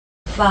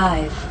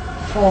5,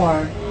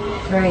 4,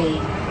 3,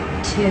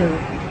 2,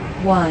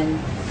 1.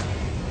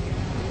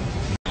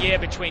 Year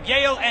between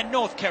Yale and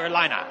North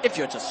Carolina. If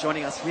you're just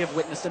joining us, we have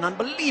witnessed an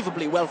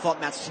unbelievably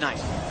well-fought match tonight,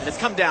 and it's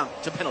come down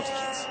to penalty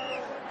kicks.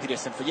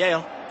 Peterson for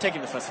Yale,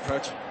 taking the first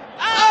approach.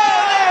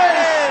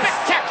 Oh!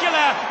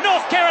 Spectacular!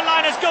 North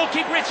Carolina's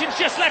goalkeeper Richards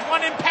just let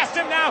one in past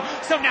him now,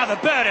 so now the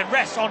burden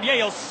rests on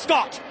Yale's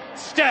Scott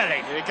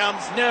Sterling. Here he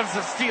comes, nerves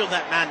of steel,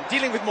 that man,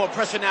 dealing with more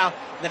pressure now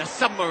than a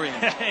submarine.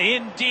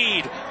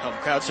 Indeed. Home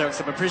crowd showing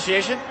some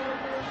appreciation.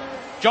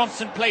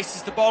 Johnson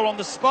places the ball on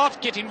the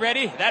spot, getting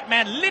ready. That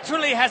man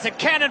literally has a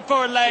cannon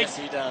for a leg. Yes,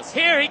 he does.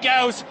 Here he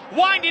goes,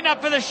 winding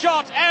up for the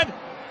shot, and...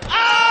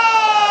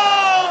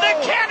 oh!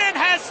 The cannon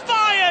has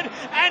fired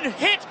and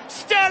hit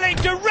Sterling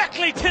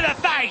directly to the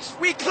face.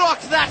 We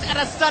clocked that at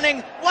a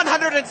stunning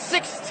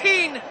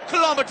 116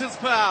 kilometers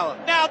per hour.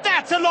 Now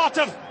that's a lot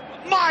of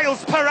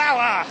miles per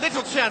hour.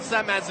 Little chance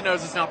that man's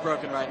nose is not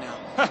broken right now.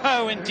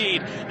 Oh,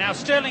 indeed. Now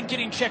Sterling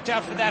getting checked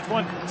out for that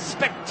one.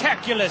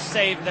 Spectacular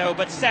save, though,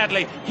 but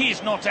sadly,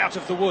 he's not out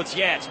of the woods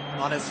yet.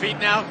 On his feet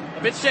now,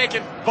 a bit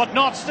shaken. But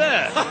not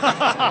stirred.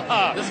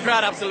 This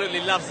crowd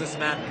absolutely loves this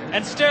man.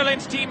 And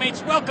Sterling's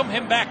teammates welcome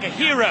him back a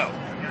hero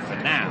for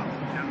now.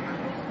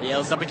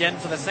 Yale's up again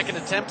for the second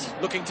attempt,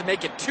 looking to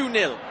make it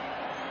 2-0.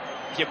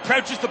 He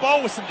approaches the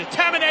ball with some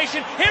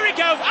determination. Here he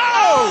goes.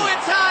 Oh, Oh!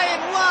 it's high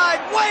and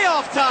wide, way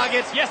off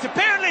target. Yes,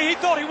 apparently he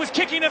thought he was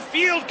kicking a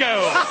field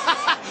goal.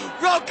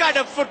 Wrong kind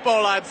of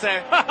football, I'd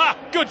say.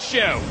 Good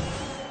show.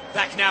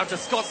 Back now to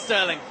Scott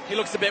Sterling. He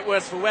looks a bit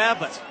worse for wear,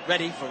 but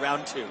ready for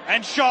round 2.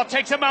 And Shaw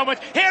takes a moment.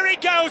 Here he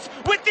goes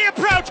with the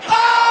approach.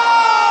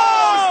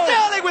 Oh!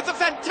 Sterling with a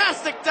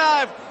fantastic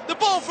dive. The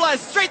ball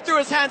flies straight through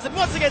his hands and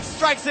once again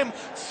strikes him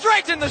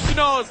straight in the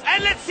schnoz.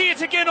 And let's see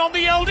it again on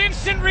the old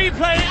instant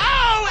replay.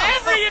 Oh,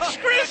 every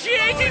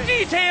excruciating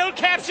detail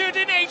captured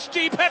in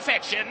HD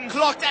perfection.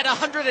 Clocked at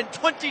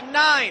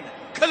 129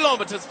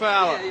 kilometers per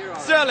hour.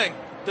 Sterling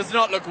does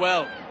not look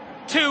well.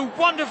 2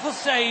 wonderful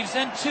saves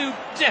and 2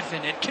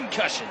 definite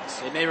concussions.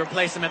 They may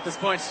replace him at this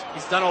point.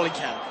 He's done all he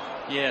can.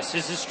 Yes,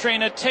 as his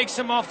trainer takes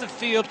him off the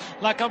field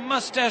like a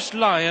mustached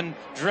lion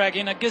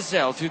dragging a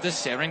gazelle through the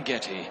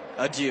Serengeti.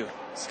 Adieu,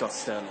 Scott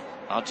Sterling.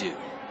 Adieu.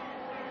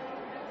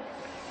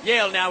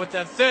 Yale now with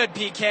their third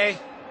PK.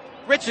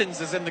 Richards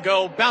is in the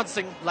goal,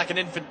 bouncing like an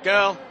infant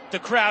girl. The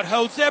crowd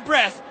holds their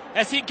breath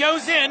as he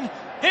goes in.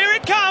 Here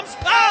it comes!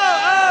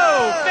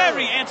 Oh!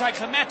 Very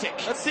anticlimactic.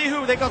 Let's see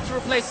who they got to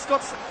replace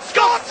Scott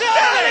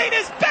Sterling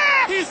is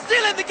back! He's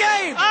still in the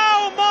game!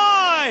 Oh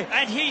my!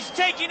 And he's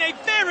taking a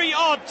very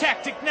odd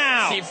tactic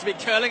now. Seems to be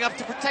curling up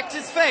to protect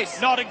his face.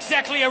 Not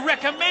exactly a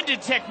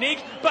recommended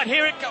technique, but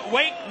here it goes.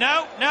 Wait,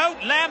 no,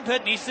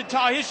 Lampert needs to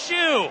tie his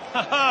shoe.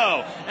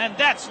 Ho-ho! And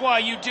that's why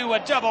you do a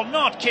double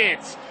knot,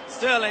 kids.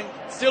 Sterling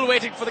still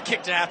waiting for the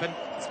kick to happen.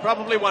 He's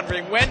probably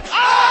wondering when.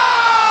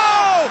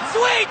 Oh!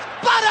 Sweet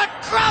butter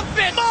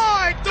crumpet!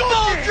 My The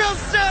ball drills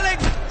Sterling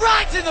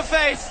right in the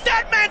face.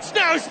 That man's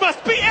nose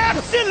must be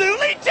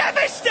absolutely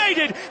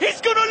devastated.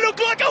 He's gonna look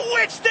like a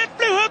witch that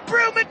flew her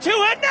broom into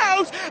her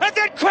nose and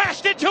then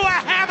crashed into a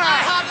hammer.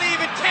 I hardly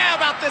even care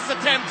about this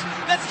attempt.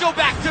 Let's go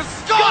back to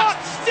Scott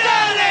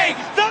Sterling!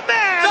 The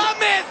man! The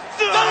myth!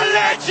 The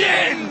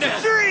legend!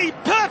 3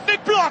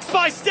 perfect blocks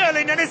by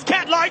Sterling and his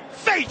cat-like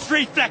face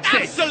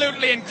reflexes.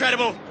 Absolutely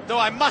incredible. Though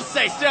I must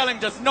say, Sterling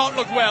does not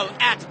look well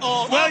at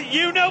all. Well,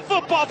 you know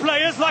football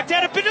players like to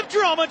add a bit of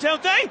drama,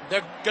 don't they?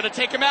 They're gonna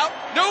take him out.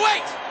 No,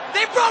 wait!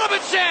 They brought him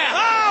a chair!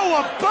 Oh,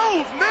 a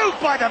bold move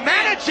by the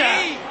manager!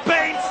 Indeed.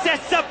 Bain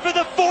sets up for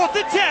the 4th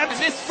attempt. And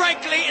this,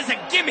 frankly, is a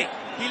gimme.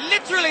 He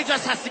literally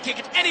just has to kick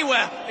it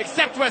anywhere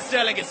except where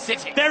Sterling is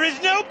sitting. There is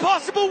no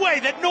possible way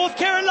that North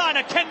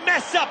Carolina can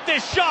mess up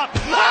this shot.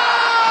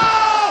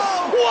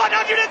 Oh!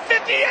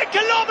 158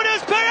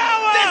 kilometers per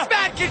hour! This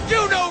man can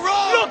do no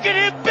wrong! Look at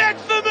him beg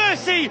for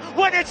mercy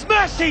when it's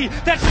mercy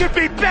that should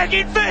be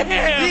begging for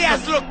him! He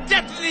has looked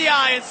death in the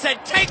eye and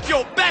said, take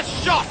your best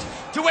shot!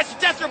 To which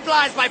Death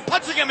replies by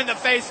punching him in the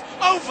face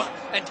over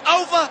and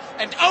over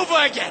and over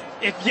again.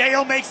 If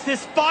Yale makes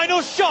this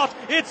final shot,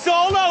 it's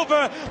all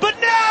over. But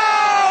no!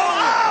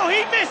 Oh,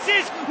 he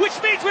misses, which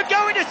means we're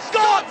going to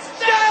Scott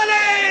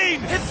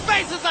Sterling! His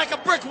face is like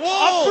a brick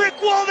wall! A brick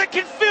wall that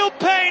can feel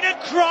pain and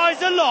cries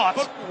a lot.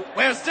 But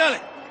where's Sterling?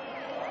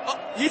 Oh,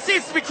 he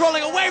seems to be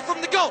crawling away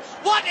from the goal.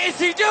 What is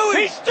he doing?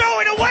 He's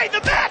throwing away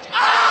the bat!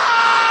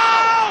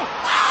 Oh!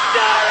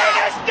 Sterling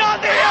has done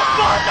the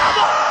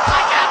impossible!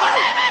 I can't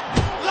believe it!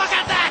 Look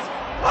at that!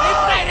 He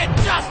played it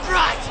just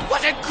right!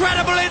 What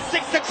incredible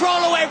instincts to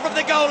crawl away from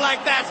the goal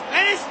like that!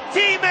 And his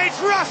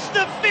teammates rush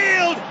the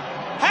field,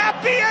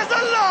 happy as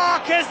a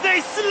lark as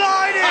they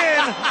slide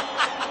in!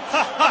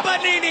 A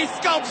Bernini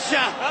sculpture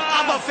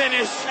of a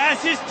finish! As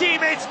his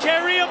teammates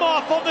carry him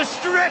off on the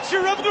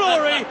stretcher of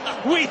glory,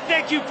 we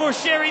thank you for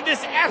sharing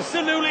this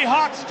absolutely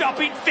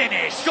heart-stopping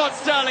finish. Scott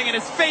Sterling and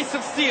his face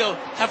of steel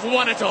have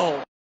won it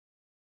all.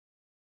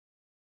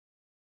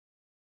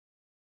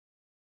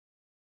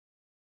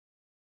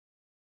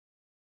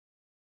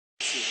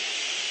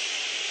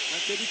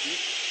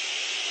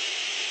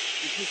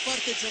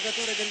 forte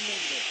giocatore del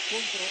mondo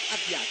contro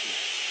Abbiati.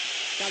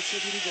 Calcio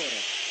di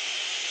rigore.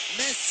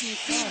 Messi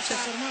finta,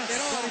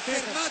 però ha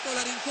fermato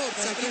la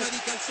rincorsa prima di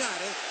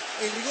calciare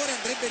e il rigore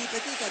andrebbe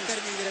ripetuto al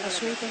termine di regolamento.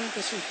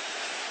 Assolutamente sì.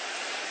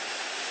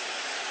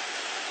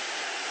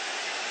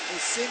 E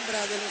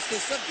sembra dello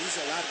stesso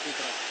avviso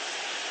l'arbitro.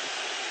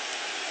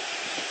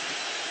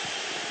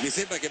 Mi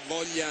sembra che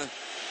voglia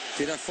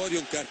tirar fuori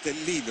un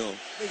cartellino.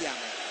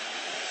 Vediamo.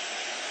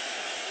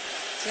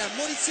 C'è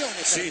ammonizione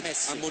per Sì,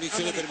 Messi.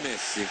 ammonizione per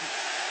Messi.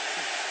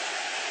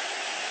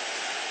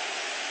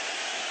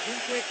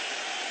 Dunque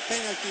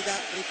penalty da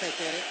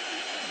ripetere.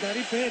 Da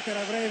ripetere,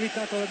 avrei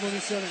evitato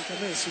l'ammonizione anche a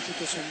Messi,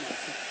 tutto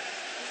sommato.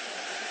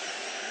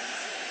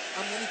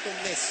 Ammonito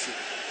Messi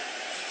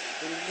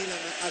per il Milan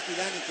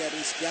Attilani che ha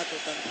rischiato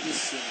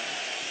tantissimo.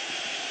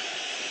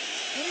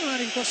 Era una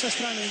rincorsa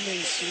strana in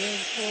Messi,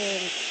 un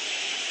po'...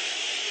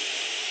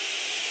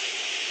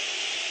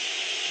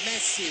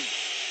 Messi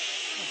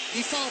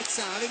di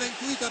forza, aveva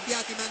intuito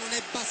Abbiati ma non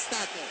è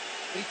bastato.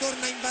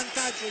 Ritorna in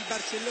vantaggio il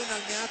Barcellona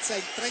al Meazza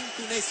il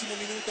 31esimo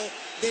minuto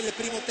del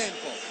primo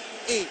tempo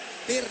e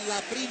per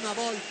la prima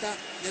volta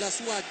nella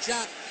sua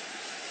già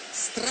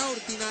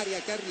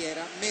straordinaria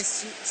carriera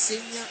Messi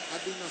segna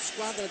ad una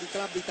squadra di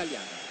club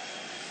italiana.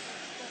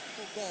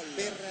 8 gol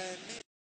per